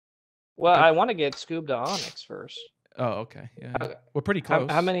Well, I want to get Scoob to Onyx first. Oh, okay. Yeah, How, we're pretty close.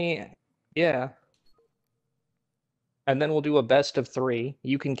 how many? Yeah. And then we'll do a best of 3.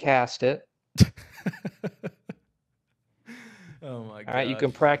 You can cast it. Oh my All right, you god.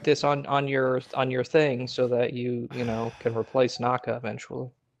 can practice on your thing so that you know can replace Naka eventually.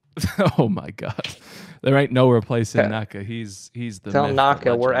 Oh my god. There ain't no replacing Okay. Naka. He's the Tell myth, the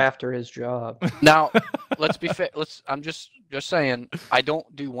Naka we're legend. after his job. Now, let's be fair. I'm just saying. I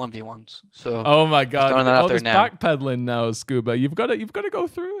don't do 1v1s. So. Oh my Just throwing god. that out Oh, there this now. backpedaling now, Scuba. You've got to go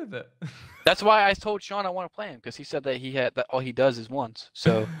through with it. That's why I told Sean I want to play him because he said that all he does is once.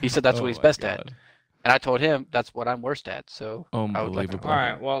 So he said that's Oh what he's my best god. at, and I told him that's what I'm worst at. So I would like to Unbelievable. All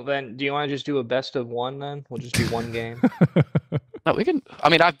right. Well, then, do you want to just do a best of 1 then? We'll just do 1 game. No, we can. I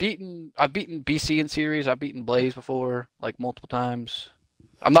mean, I've beaten BC in series. I've beaten Blaze before, like multiple times.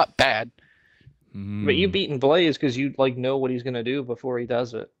 I'm not bad. But you've beaten Blaze because you like know what he's gonna do before he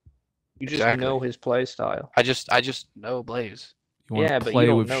does it. You just know his play style. I just know Blaze. Yeah, but you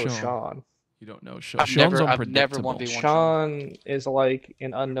don't know Sean. You don't know Sean. I've never 1v1 Sean is like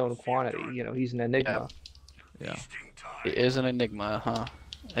an unknown quantity. You know, he's an enigma. Yeah. He is an enigma, huh?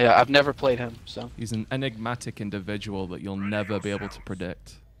 Yeah, I've never played him, so. He's an enigmatic individual that you'll never be able to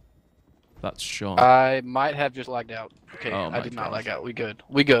predict. That's Sean. I might have just lagged out. Okay, I did not lag out. We good.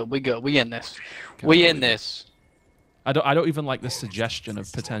 We in this. We in this. I don't even like the suggestion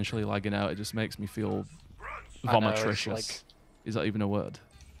of potentially lagging out. It just makes me feel vomitricious. Like... Is that even a word?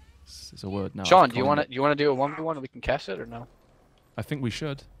 It's a word now. Sean, do you want to do a 1v1 and we can cast it or no? I think we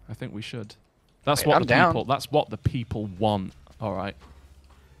should. That's what people. That's what the people want. All right.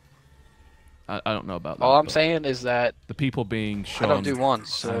 I don't know about that. All I'm saying is that the people being Sean. I don't do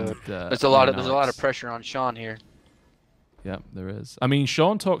ones, so there's a lot of pressure on Sean here. Yeah, there is. I mean,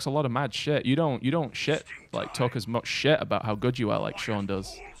 Sean talks a lot of mad shit. You don't talk as much shit about how good you are like Sean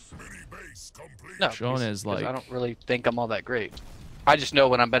does. No, Sean is like. I don't really think I'm all that great. I just know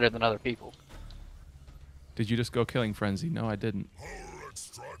when I'm better than other people. Did you just go killing frenzy? No, I didn't.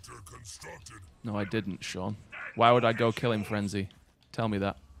 No, I didn't, Sean. Why would I go killing frenzy? Tell me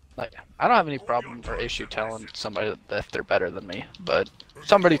that. Like, I don't have any problem or issue telling somebody that they're better than me, but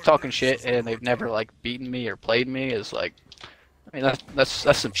somebody talking shit and they've never like beaten me or played me is like, I mean that's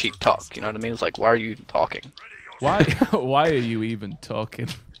some cheap talk, you know what I mean? It's like, why are you even talking? Why are you even talking?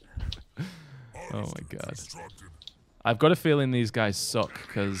 Oh my god. I've got a feeling these guys suck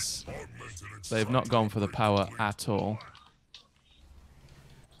because they've not gone for the power at all.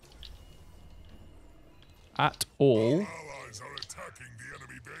 At all.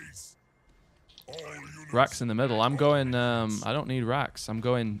 Rax in the middle. I'm going, I don't need Rax. I'm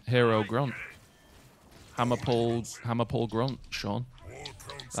going hero grunt. Hammer pull grunt, Sean.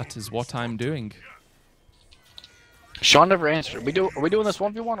 That is what I'm doing. Sean never answered. Are we doing this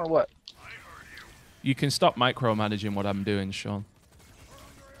 1v1 or what? You can stop micromanaging what I'm doing, Sean.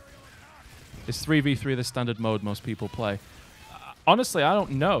 Is 3v3 the standard mode most people play? Honestly, I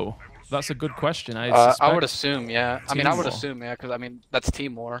don't know. That's a good question. I would assume, yeah. I mean, I would assume, yeah, because I mean, that's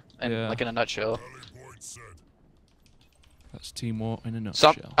team war, and like in a nutshell. That's team war in a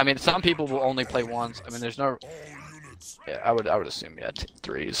nutshell. Some people will only play ones. I mean, there's no. Yeah, I would assume, yeah,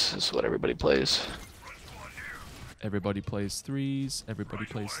 threes is what everybody plays. Everybody plays threes. Everybody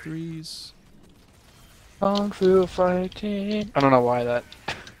plays threes. Kung Fu fighting. I don't know why that.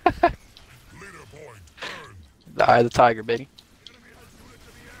 The Eye of the Tiger, baby.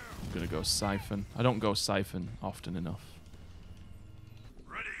 I'm gonna go Siphon. I don't go Siphon often enough.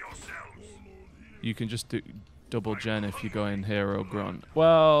 You can just do double gen if you go in hero grunt.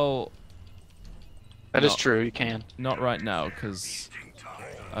 Well, that is true. You can. Not right now because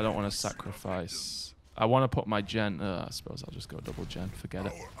I don't want to sacrifice. I want to put my gen. I suppose I'll just go double gen. Forget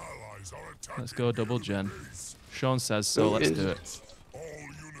it. Let's go double gen. Sean says so. Let's do it.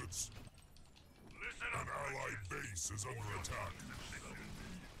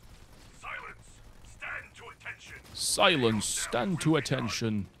 Silence, stand to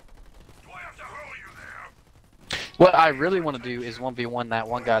attention. What I really want to do is 1v1 that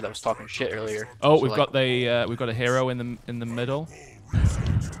one guy that was talking shit earlier. Oh, so we've got a hero in the middle.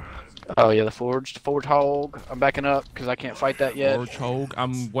 Oh yeah, the forged hog. I'm backing up because I can't fight that yet. Forged hog.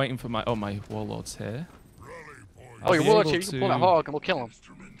 I'm waiting for my warlord's here. Oh, your warlord's here. You can pull that hog and we'll kill him.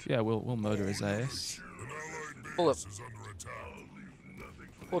 Yeah, we'll murder his ass. Pull up.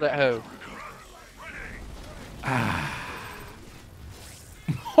 Pull that hoe. Ah.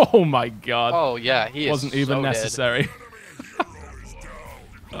 Oh my god. Oh yeah, he wasn't even necessary.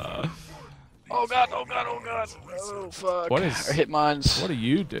 Oh god, oh god, oh god. Oh fuck. What is hit mines? What are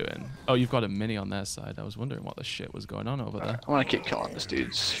you doing? Oh, you've got a mini on their side. I was wondering what the shit was going on over there. I want to keep killing this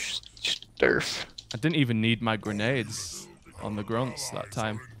dude's Durf. I didn't even need my grenades on the grunts that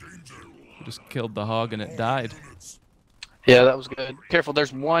time. I just killed the hog and it died. Yeah, that was good. Careful,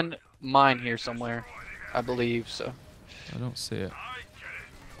 there's one mine here somewhere, I believe. So. I don't see it.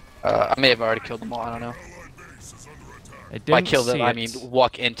 I may have already killed them all. I don't know. I By didn't kill them, see I it. mean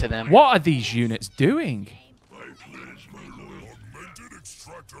walk into them. What are these units doing?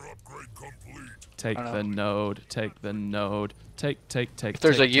 Take the node. Take the node. Take. If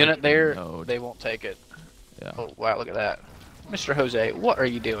there's a unit there, node. they won't take it. Yeah. Oh wow, look at that, Mr. Jose. What are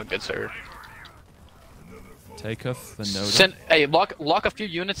you doing, good sir? Taketh the node. Hey, lock a few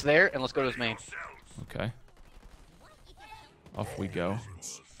units there, and let's go to his main. Okay. Off we go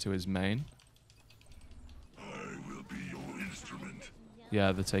to his main.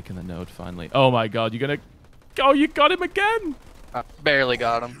 Yeah, they're taking the node finally. Oh my god, you're gonna... Oh, you got him again! I barely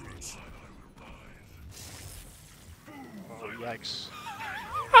got him. Oh, yikes.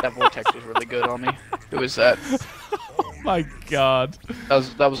 That vortex was really good on me. Who is that? Oh my god.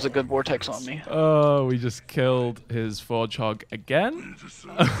 That was a good vortex on me. Oh, we just killed his forge hog again?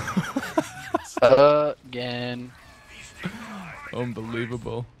 Again.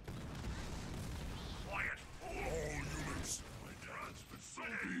 Unbelievable.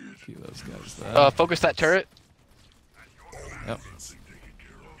 Keep those guys there. Focus that turret.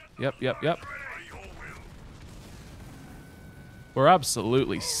 Yep. We're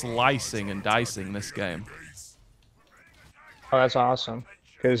absolutely slicing and dicing this game. Oh, that's awesome.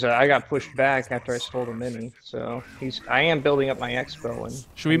 Because I got pushed back after I stole the mini, so I am building up my expo. And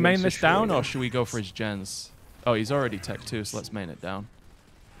should we main this down, or should we go for his gens? Oh, he's already tech 2, so let's main it down.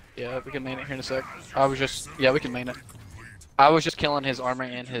 Yeah, we can main it here in a sec. Yeah, we can main it. I was just killing his armor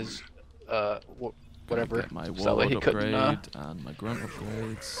and his, whatever. Get my so warlord he upgrade couldn't, and my grunt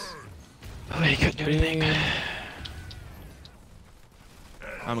upgrades. Oh, he couldn't do anything.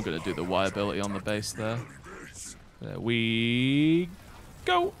 I'm gonna do the Y ability on the base there. There we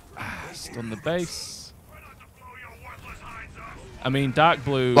go. Stun the base. I mean, dark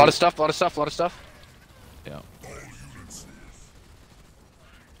blue. Lot of stuff. Yeah.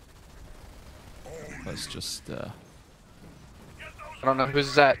 Let's just. I don't know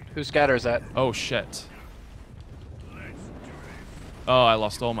who's that. Whose scatter is that? Oh shit. Oh, I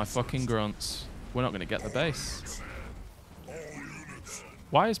lost all my fucking grunts. We're not gonna get the base.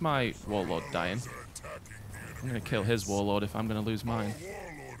 Why is my warlord dying? I'm gonna kill his warlord if I'm gonna lose mine.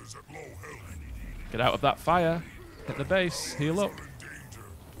 Get out of that fire. Hit the base. Heal up.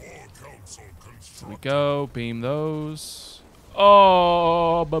 Here we go. Beam those.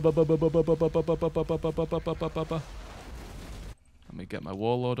 Oh! Let me get my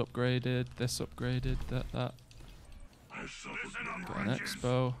warlord upgraded. This upgraded. That. Get an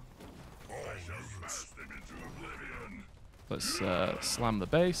expo. Let's slam the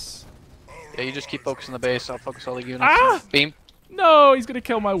base. Yeah, you just keep focusing the base. I'll focus all the units. Ah! Beam. No, he's gonna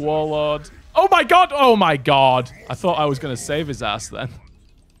kill my warlord. Oh my god! Oh my god! I thought I was gonna save his ass then.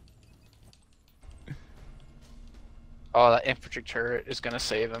 Oh, that infantry turret is gonna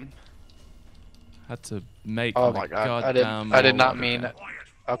save him. Had to make. Oh my god! I did not mean it.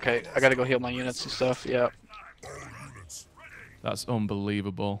 Okay, I gotta go heal my units and stuff. Yeah. That's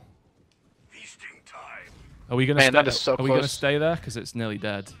unbelievable. Are we gonna? Man, that is so Are we gonna close. stay there? Because it's nearly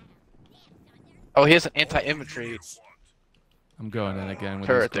dead. Oh, he has an anti-infantry I'm going in again with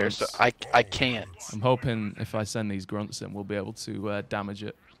turret these there, grunts. so I can't. I'm hoping if I send these grunts in, we'll be able to damage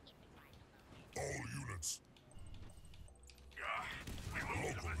it.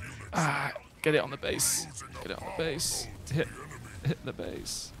 Ah, get it on the base. Get it on the base. Hit the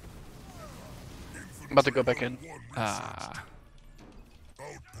base. I'm about to go back in. Ah.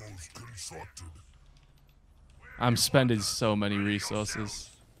 I'm spending so many resources.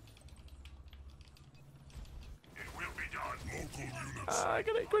 I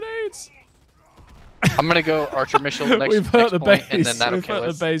got 8 grenades. I'm gonna go Archer Missile next, We've hurt next the point, base. and then that'll We've kill hurt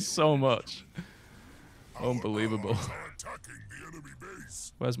it. the base so much. Unbelievable.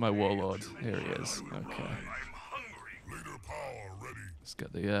 Where's my warlord? Here he is. Okay. Let's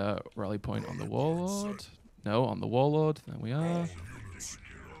get the rally point on the warlord. No, on the warlord. There we are.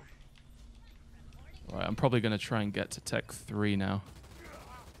 Alright, I'm probably going to try and get to Tech 3 now.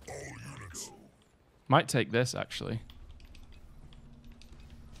 Might take this, actually.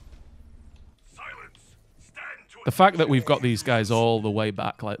 The fact that we've got these guys all the way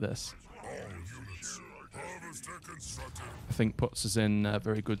back like this, I think puts us in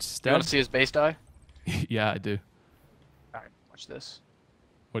very good You stead. want to see his base die? Yeah, I do. Alright, watch this.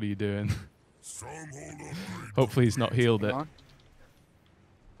 What are you doing? Hopefully he's not healed it. Hang on.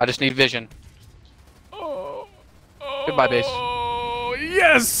 I just need vision. Oh, Goodbye, base. Oh,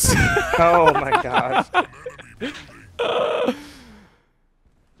 Yes! Oh my god.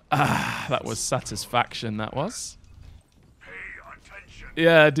 That was satisfaction, that was.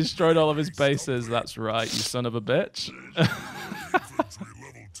 Yeah, destroyed all of his bases. That's right, you son of a bitch.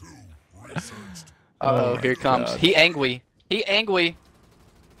 Uh-oh, here it comes. God. He angry. He angry.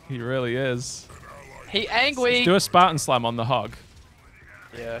 He really is. He angry. Let's do a Spartan Slam on the hog,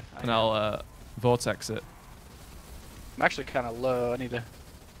 Yeah. and I'll vortex it. I'm actually kind of low. I need to.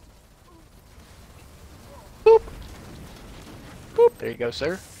 Boop. Boop. There you go,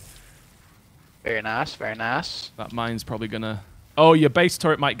 sir. Very nice. Very nice. That mine's probably gonna... Oh, your base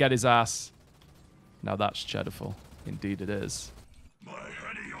turret might get his ass. Now that's cheddarful. Indeed it is.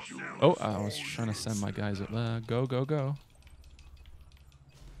 Oh, I was trying to send my guys up there. Go, go, go.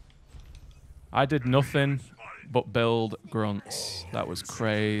 I did nothing but build grunts. That was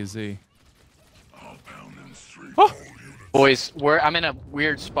crazy. Oh! Boys, I'm in a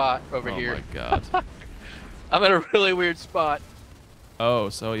weird spot over here. Oh my god. I'm in a really weird spot. Oh,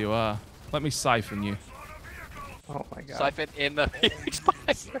 so you are. Let me siphon you. Oh my god. Siphon in the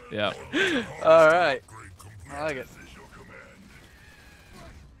spot. Yeah. Alright. I like it.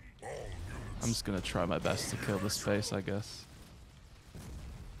 I'm just gonna try my best to kill the space, I guess.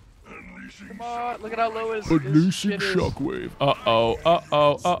 Come on, look at how low his Unleashing shit is. shockwave. Uh-oh,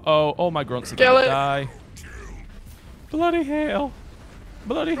 uh-oh, uh-oh. All my grunts are Kill gonna it. die. Bloody hell.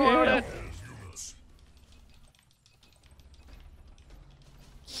 Bloody Throw hell. it.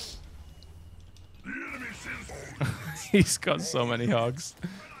 He's got so many hogs.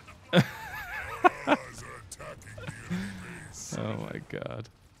 Oh my god.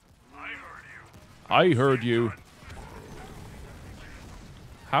 I heard you.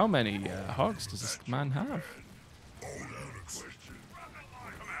 How many hogs does this man have?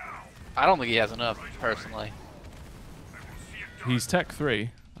 I don't think he has enough, personally. He's Tech 3,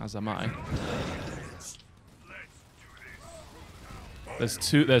 as am I. There's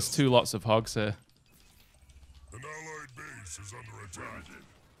two lots of hogs here.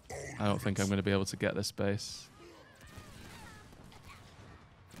 I don't think I'm going to be able to get this base.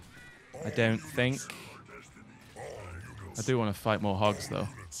 I don't think. I do want to fight more hogs, though.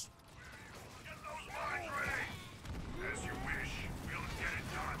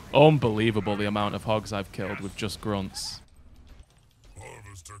 Unbelievable the amount of hogs I've killed with just grunts.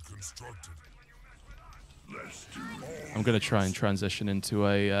 I'm going to try and transition into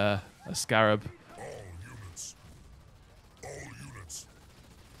a scarab.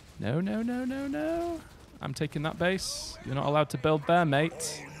 No, no, no, no, no. I'm taking that base. You're not allowed to build there,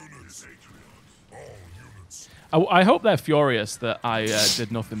 mate. I hope they're furious that I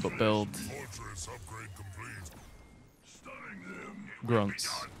did nothing but build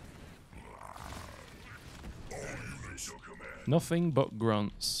grunts. Nothing but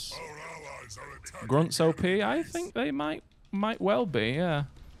grunts. Grunts OP? I think they might well be, yeah.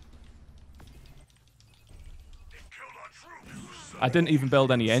 I didn't even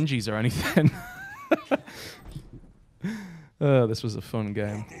build any NGs or anything. Oh, this was a fun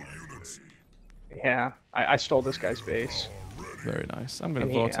game. Yeah, I stole this guy's base. Very nice. I'm going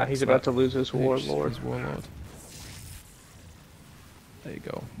to And vortex. he's about to lose his warlord. His warlord. There you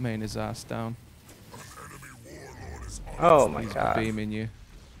go. Main his ass down. Oh my He's god. beaming you.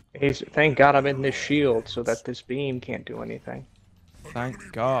 Thank god I'm in this shield so that this beam can't do anything. Thank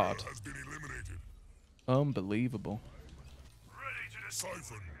God. Unbelievable.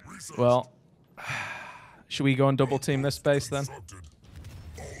 Well, should we go and double team this base then?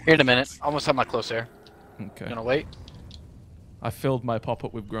 Here in a minute. Almost have my close air. Okay. You gonna wait? I filled my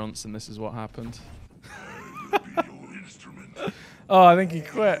pop-up with grunts and this is what happened. Oh, I think he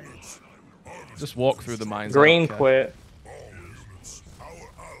quit. Just walk through the mines. Green quit.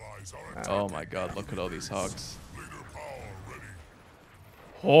 Oh my god, look at all these hogs.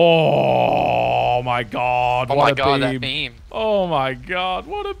 Oh my god, Oh what my a god, beam. that beam. Oh my god,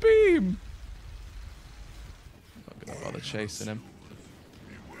 what a beam. Not gonna bother chasing him.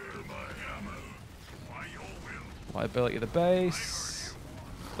 Liability of the base.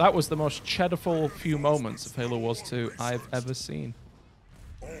 That was the most cheddarful few moments of Halo Wars 2 I've ever seen.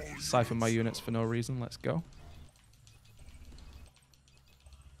 Siphon my units for no reason, let's go.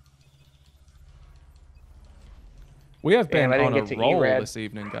 We have been Damn, I on didn't a get to roll E-Rad. this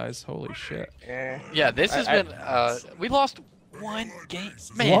evening, guys. Holy shit. Yeah, this has been. We lost one game.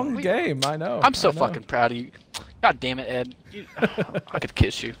 Man, Long game, I know. I'm so I know. fucking proud of you. God damn it, Ed. I could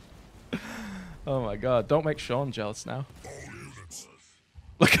kiss you. Oh my god, don't make Sean jealous now.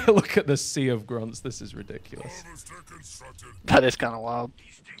 Look at the sea of grunts. This is ridiculous. That is kind of wild.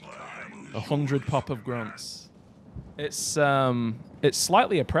 100 pop of grunts. It's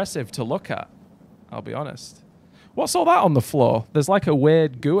slightly oppressive to look at. I'll be honest. What's all that on the floor? There's like a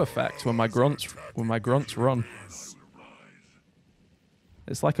weird goo effect when my grunts run.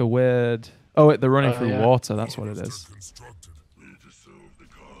 It's like a weird. Oh, they're running through water. That's what it is.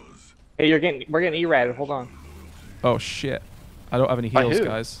 Hey, we're getting E-ratted. Hold on. Oh shit! I don't have any heals,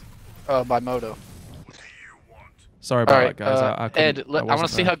 guys. By Moto. Sorry about that, guys. I Ed, I want to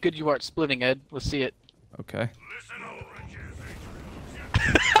see how good you are at splitting, Ed. Let's see it. Okay.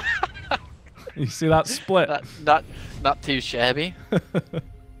 You see that split? Not too shabby.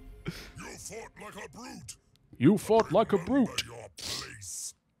 You fought like a brute.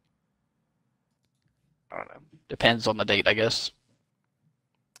 I don't know. Depends on the date, I guess.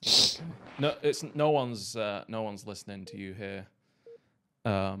 Okay. No, it's no one's listening to you here.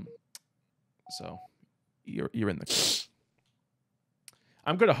 So you're in the clear.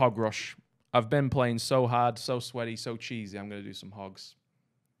 I'm gonna hog rush. I've been playing so hard, so sweaty, so cheesy. I'm gonna do some hogs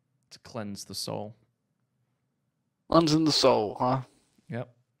to cleanse the soul. Cleansing the soul, huh? Yep.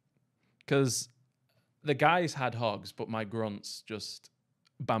 Because the guys had hogs, but my grunts just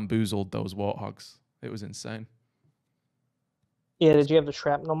bamboozled those warthogs. It was insane. Yeah, did you have the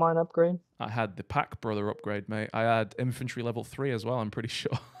shrapnel mine upgrade? I had the Pack Brother upgrade, mate. I had infantry level 3 as well, I'm pretty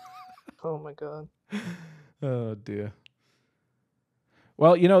sure. Oh my god. Oh dear.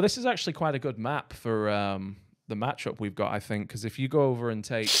 Well, you know, this is actually quite a good map for the matchup we've got, I think, because if you go over and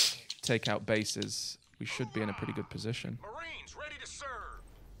take out bases, we should be in a pretty good position. Marines ready to serve.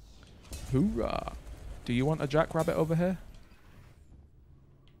 Hoorah. Do you want a jackrabbit over here?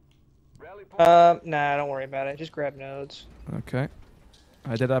 Nah, don't worry about it. Just grab nodes. Okay.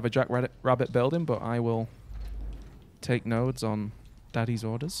 I did have a jackrabbit building, but I will take nodes on Daddy's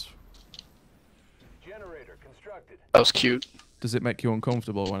orders. Generator constructed. That was cute. Does it make you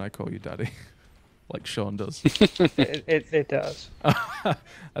uncomfortable when I call you Daddy? Like Sean does. it does. I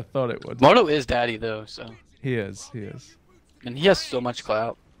thought it would. Moto is daddy, though, so. He is. And he has so much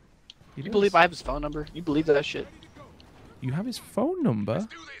clout. He You does. believe I have his phone number? You believe that shit? You have his phone number?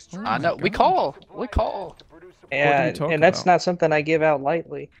 Oh I my know. We God. call. We call. Yeah, you talk and that's about? not something I give out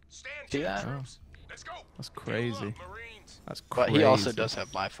lightly. See that? Oh, Let's go. that's crazy. Marines. That's But crazy. he also does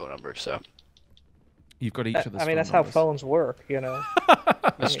have my phone number, so. You've got each other's I mean, phone that's numbers. how phones work, you know.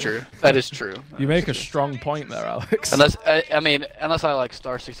 That's true. That is true. You make a strong point there, Alex. Unless unless I like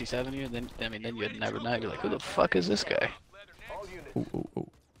star 67 you, then you'd never know. You're like, who the fuck is this guy? Ooh, ooh, ooh.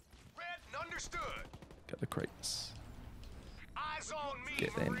 Read and understood. Get the crates. Eyes on me.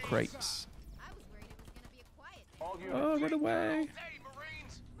 Get them Marines. crates. I was worried it was gonna be a quiet All units. Oh, run away. Hey,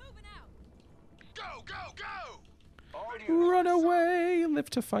 Marines. moving out. Go, go, go. All units. Run away. Live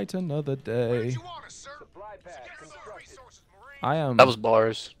to fight another Where'd day. you want us, sir? Supply Yes, pack sir. constructed. Resources, Marines. I am That was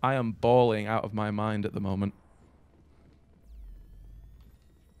bars. I am bawling out of my mind at the moment.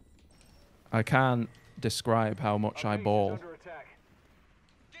 I can't describe how much I bawl. Under attack.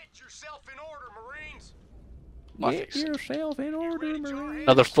 Get yourself in order, Marines. My Get face. yourself in order, Marine.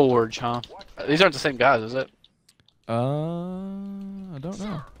 Another forge, huh? These aren't the same guys, is it? I don't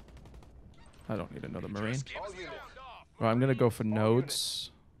know. I don't need another Marine. All units. Right, I'm gonna go for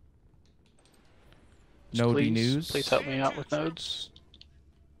nodes. Nodey Please, news. please help me out with nodes.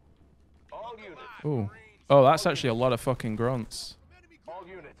 All units. Ooh. Oh, that's actually a lot of fucking grunts. All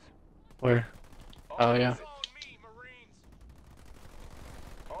units. Where? Oh yeah. On me, Marines.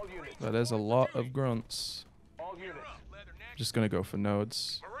 All units. That is a lot of grunts. All units. Just gonna go for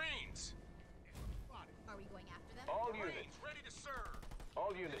nodes. Marines. Are we going after them? All units. Ready to serve.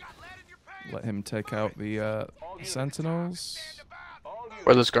 All units. Got lead in your pants. Let him take out the sentinels. Stand about. All units.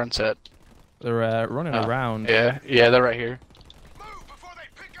 Where are those grunts at? They're running around. Yeah, they're right here. Move before they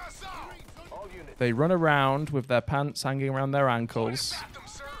pick us off. All units. They run around with their pants hanging around their ankles. Got them,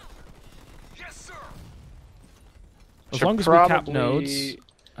 sir. Yes, sir. As Should long as we cap probably- nodes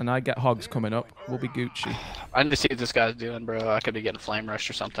and I get hogs coming up, we'll be Gucci. I need to see what this guy's doing, bro. I could be getting flame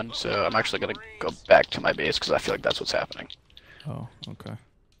rushed or something, so I'm actually gonna go back to my base because I feel like that's what's happening. Oh, okay.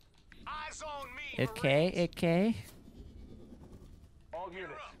 Eyes on me. Okay. All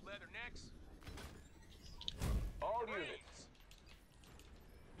units. Leathernecks. All units.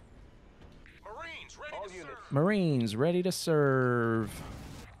 Marines ready All to units. serve. Marines ready to serve.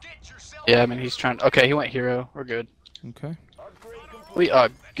 Get yourself. Yeah, I mean he's trying. Okay, he went hero. We're good. Okay. Upgrade complete. We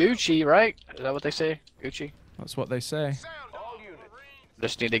Gucci, right? Is that what they say? Gucci. That's what they say. Sound all units.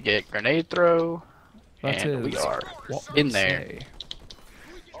 Just need to get grenade throw, That and we is are what in they there.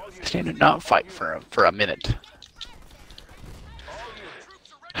 say. Stand and not fight for a minute.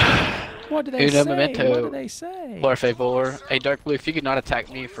 What do they Uno say? memento. What do they say? Lord Favor. Hey, Dark Blue, if you could not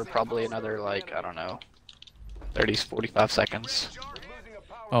attack me for probably another, like, I don't know, 30, 45 seconds.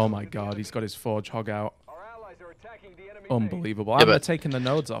 Oh my god, he's got his Forge Hog out. Unbelievable. Yeah, I'm but- taking the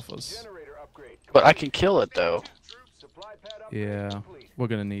nodes off us. But I can kill it though. Yeah, we're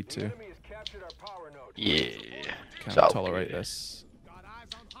gonna need to. Yeah. Can't So- tolerate this.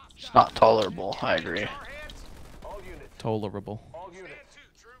 It's not tolerable. I agree. Tolerable.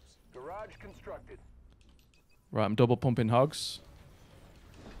 Garage constructed. Right, I'm double pumping hogs.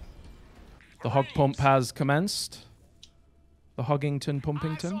 The hog pump has commenced. The Hoggington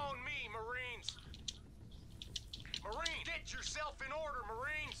Pumpington. Eyes on me, Marines. Marine, get yourself in order,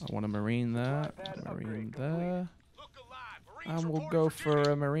 Marines. I want a marine there, a marine there, Look alive. Marines and we'll reporting go for for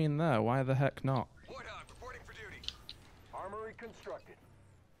duty. a marine there. Why the heck not? Warthog reporting for duty. Armory constructed.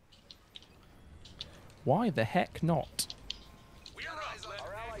 Why the heck not? We are up.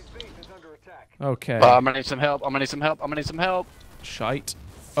 Our allies' base is under attack. Okay, I'm gonna need some help. I'm gonna need some help. I'm gonna need some help. shite.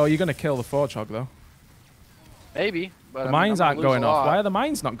 Oh, you're gonna kill the Forge Hog though. Maybe. But The I mean, mines I'm aren't gonna lose going a off. lot. Why are the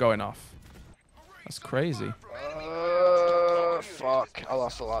mines not going off? That's crazy. Fuck. I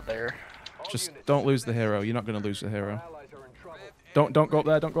lost a lot there. Just don't lose the hero. You're not gonna lose the hero. Don't go up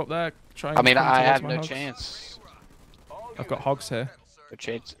there. Don't go up there. Try and I mean, come I towards have my no hogs. chance. I've got hogs here. No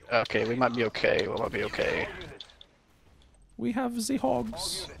chance. Okay, we might be okay. We might be okay. We have the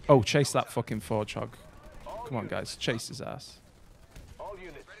hogs. Oh, chase that fucking Forge Hog. Come on, guys. Chase his ass.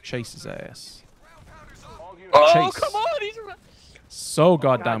 Chase his ass. Oh, Chase. come on! He's So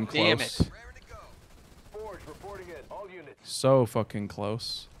goddamn God damn close. it. Forge reporting in. All units. So fucking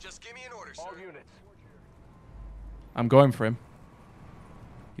close. Just give me an order, sir. All units. I'm going for him.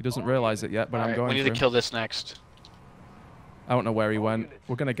 He doesn't realize it yet, but I'm Alright, going we need for to him. kill this next. I don't know where he went.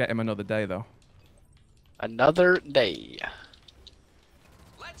 We're gonna get him another day though. Another day.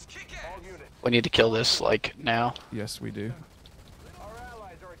 Let's kick ass. All units. We need to kill this, like, now. Yes, we do. Our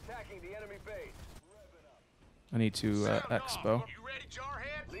allies are attacking the enemy base. I need to expo. You ready,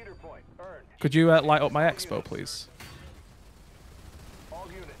 Jarhead? Leader point earned. Could you light up my expo, please? All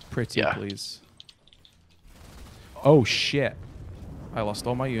units. Pretty, Yeah. please. Oh shit! I lost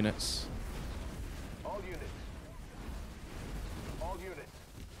all my units. All units. All units.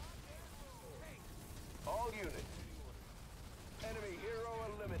 All units. Enemy hero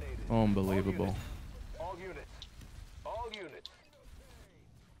eliminated. Unbelievable. All units. All units.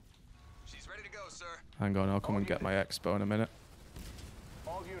 She's ready to go, sir. Hang on, I'll come and get my expo in a minute.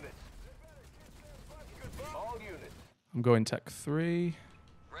 All units. All units. I'm going tech 3.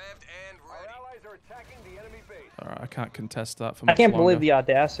 Revved and ready. Our allies are attacking the enemy base. Alright, I can't contest that for I much can't longer. believe the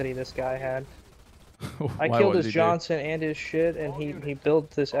audacity this guy had. I Why, killed what his did he do? Johnson and his shit, and he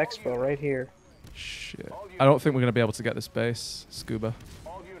built this expo right here. Shit. I don't think we're gonna be able to get this base, Scuba.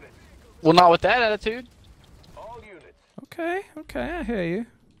 All units. Well, not with that attitude. All units. Okay, I hear you.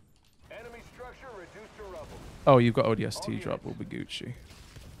 Enemy structure reduced to rubble. Oh, you've got ODST drop, will be Gucci.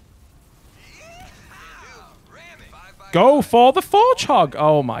 Go for the Forge Hog!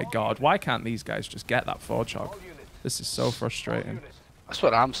 Oh my god, why can't these guys just get that Forge Hog? This is so frustrating. That's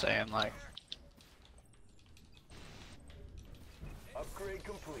what I'm saying, like. Upgrade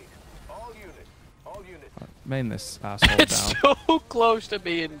complete. All units. All units. Main this asshole It's down. so close to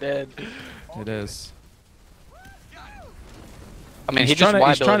being dead. It is. I mean, he just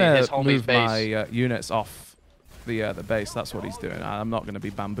he's trying wide his to homie's move base. my units off the base. That's what he's doing. I'm not going to be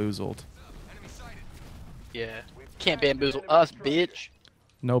bamboozled. Yeah. Can't bamboozle us, bitch.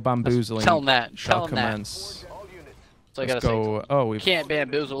 No bamboozling Tell him that. shall Tell him that. commence. All units. That's all I Let's gotta say. go. Oh, we've Can't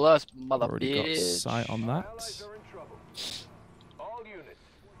bamboozle us, mother already got bitch. sight on that. Allies are in trouble. All units.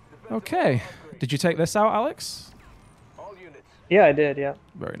 Okay. Did you take this out, Alex? All units. Yeah, I did. Yeah.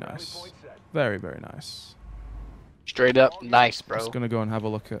 Very nice. Point set. Very, very nice. Straight up, nice, bro. Just gonna go and have a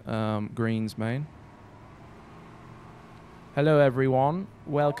look at Green's main. Hello, everyone.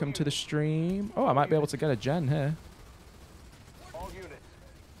 Welcome to the stream. Oh, I might be able to get a gen here. All units.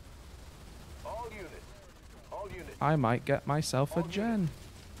 All units. All units. I might get myself a gen.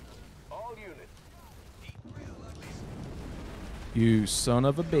 All units. You son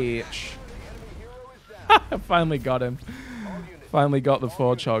of a bitch. Enemy hero is down. I finally got him. All units. Finally got the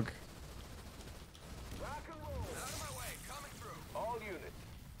Forge Hog. Rock and roll. Out of my way. Coming through. All units.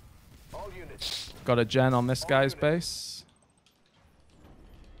 All units. Got a gen on this guy's base.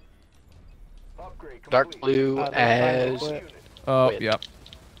 Upgrade complete. Dark blue Uh, as... All Units. Oh, Wait. yep.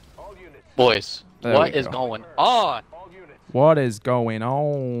 All units. Boys, There what we is go. going on? All units. What is going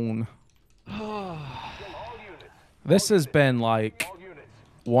on? All units. This has been like All units.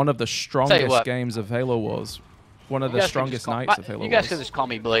 one of the strongest what. games of Halo Wars. One of You the guys can strongest just call- nights of Halo You guys can Wars. just call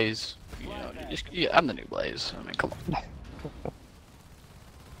me Blaze. You know, I'm the new Blaze. I mean, come on.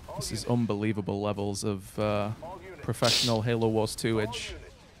 This is unbelievable levels of professional Halo Wars 2-age.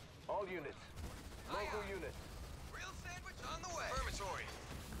 All units. Local units. Real sandwich on the way. Affirmatory.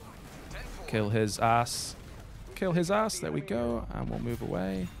 10-4. Kill his ass. Kill his ass. There we go. And we'll move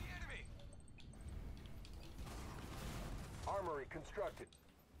away. Armory constructed.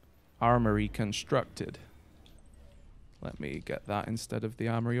 Armory constructed. Let me get that instead of the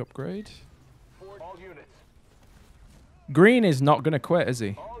armory upgrade. All units. Green is not going to quit, is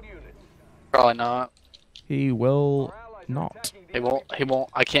he? All units. Probably not. He will Our allies are not. attacking the He won't. enemy. He won't.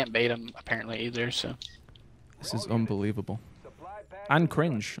 I can't bait him apparently either. So This is unbelievable. Supply pack And is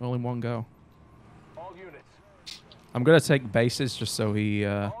cringe, all in one go. done. All units. I'm going to take bases just so he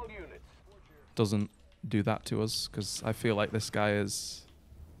All units. doesn't do that to us, because I feel like this guy is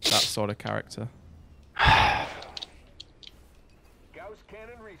that sort of character. Gauss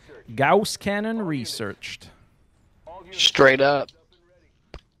cannon research. Gauss cannon researched. All units. straight up.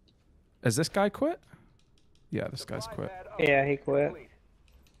 Has this guy quit? Yeah, this guy's Supply quit. pad Yeah, he quit. complete.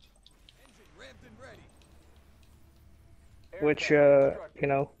 Which, Aircraft you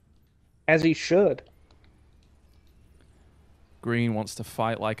know, as he should. Green wants to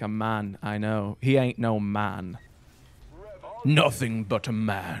fight like a man. I know. He ain't no man. Nothing but a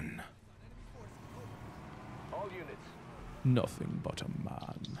man. All units. Nothing but a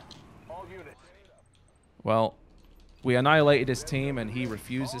man. All units. Well, we annihilated his team and he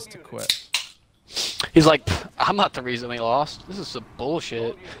refuses to quit. He's like, I'm not the reason we lost. This is some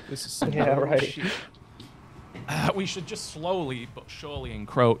bullshit. This is some Yeah, right. bullshit. We should just slowly but surely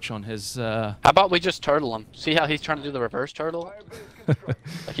encroach on his. How about we just turtle him? See how he's trying to do the reverse turtle?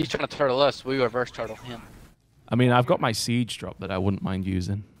 Like he's trying to turtle us. We reverse turtle him. I mean, I've got my siege drop that I wouldn't mind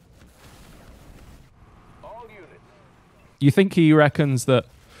using. All units. You think he reckons that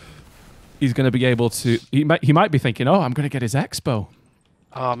he's going to be able to? He might be thinking, oh, I'm going to get his expo.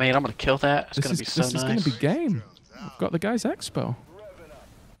 Oh man, I'm gonna kill that. It's gonna be so this is going nice. to be game. I've got the guy's expo.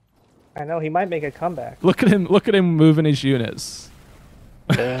 I know, he might make a comeback. Look at him! Look at him moving his units.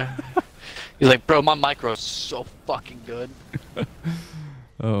 Yeah. He's like, bro, my micro is so fucking good.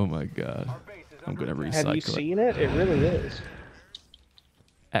 Oh my god! Our base is I'm under going to attack. Have you recycle it. seen it? It really is.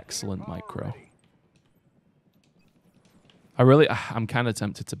 Excellent micro. I'm kind of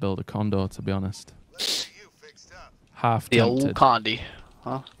tempted to build a Condor, to be honest. Half The old tempted. Condi.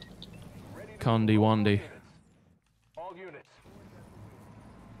 Huh? Condi Wandy. All units.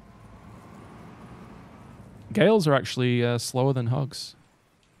 Gales are actually slower than hogs.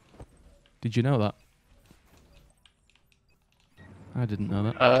 Did you know that? I didn't know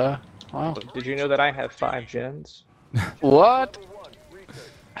that. Wow. Did you know that I have 5 gens? What? One. Research.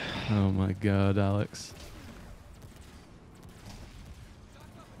 Oh my god, Alex.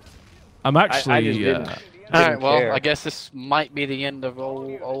 I'm actually. I just didn't. All right. Didn't Well, care. I guess this might be the end of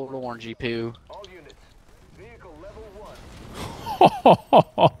old orangey poo. All units. Vehicle level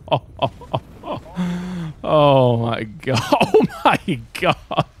 1. Oh my god! Oh my god!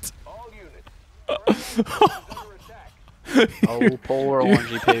 All units. Under attack. Oh, poor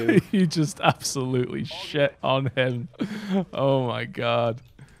orangey poo. You just absolutely shit on him. Oh my god!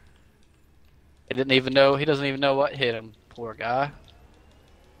 He didn't even know. He doesn't even know what hit him. Poor guy.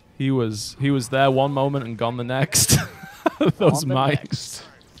 He was there one moment and gone the next. Those On the mics. next.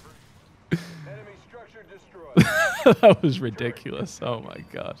 Enemy structure destroyed. That was ridiculous. Oh my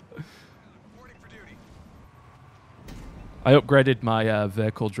god! I upgraded my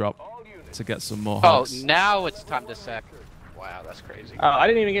vehicle drop All units. to get some more Oh, hogs. now it's time to sack. Wow, that's crazy. Oh, I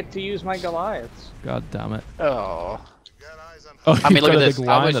didn't even get to use my Goliaths. God damn it! Oh. Oh, I mean, you've look got at a this. big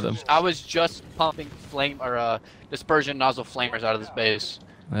line of them. I was just pumping flame or dispersion nozzle flamers out of this base.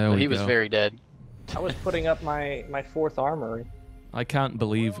 There So we he was go. very dead. I was putting up my 4th armory, I can't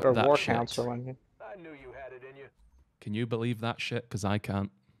believe or that war shit. council. I mean. I knew you had it in you. Can you believe that shit? Because I can't.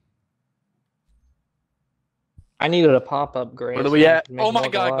 I needed a pop-up grade. Where are so we I at? could make Oh my more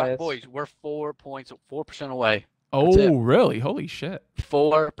god, Goliaths. boys, we're 4% away. Oh, it. really? Holy shit.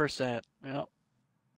 4%. Yep.